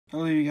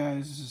Hello you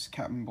guys, this is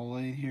Captain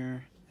Bullet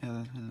here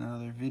with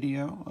another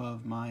video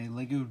of my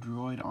Lego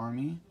droid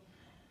army.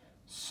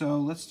 So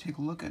let's take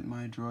a look at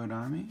my droid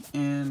army.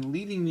 And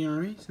leading the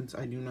army, since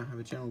I do not have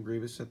a General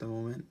Grievous at the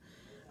moment,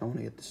 I want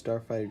to get the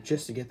Starfighter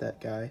just to get that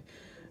guy.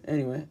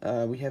 Anyway,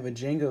 we have a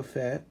Jango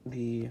Fett,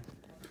 the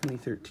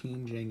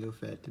 2013 Jango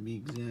Fett to be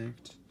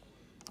exact,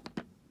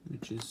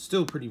 which is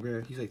still pretty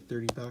rare. He's like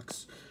 30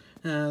 bucks.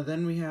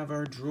 Then we have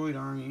our droid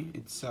army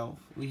itself.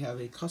 We have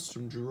a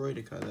custom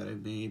droidica that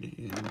I've made,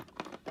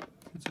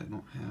 since I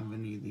don't have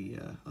any of the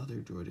other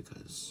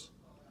droidicas.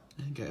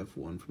 I think I have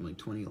one from like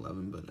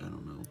 2011, but I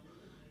don't know.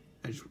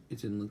 It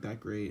didn't look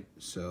that great,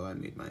 so I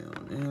made my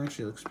own. And it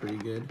actually looks pretty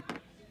good.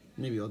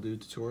 Maybe I'll do a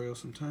tutorial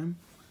sometime.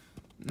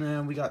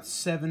 Now we got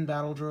 7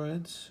 battle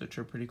droids, which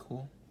are pretty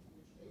cool.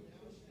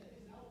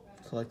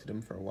 Collected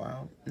them for a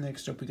while.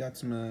 Next up we got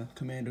some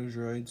commando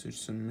droids, or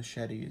some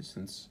machetes,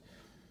 since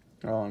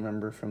I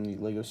remember from the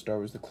Lego Star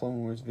Wars The Clone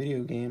Wars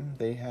video game,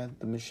 they had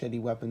the machete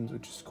weapons,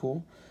 which is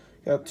cool.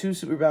 Got 2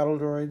 super battle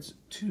droids,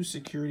 2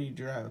 security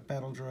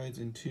battle droids,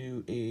 and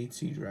 2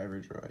 AAC driver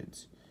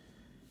droids.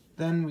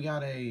 Then we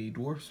got a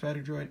dwarf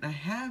spider droid. I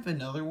have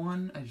another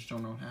one, I just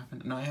don't know what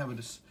happened. And I have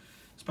a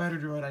spider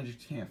droid, I just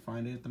can't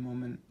find it at the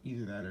moment.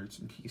 Either that or it's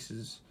in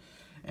pieces.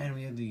 And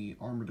we have the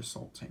armored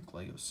assault tank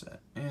Lego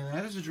set. And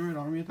that is a droid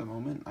army at the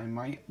moment. I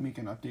might make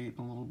an update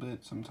a little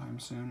bit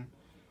sometime soon,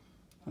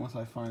 once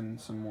I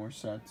find some more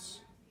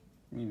sets.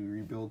 Maybe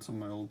rebuild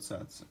some of my old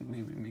sets and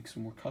maybe make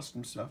some more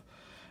custom stuff.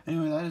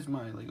 Anyway, that is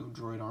my Lego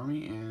droid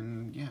army,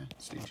 and yeah,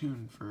 stay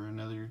tuned for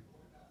another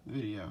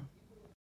video.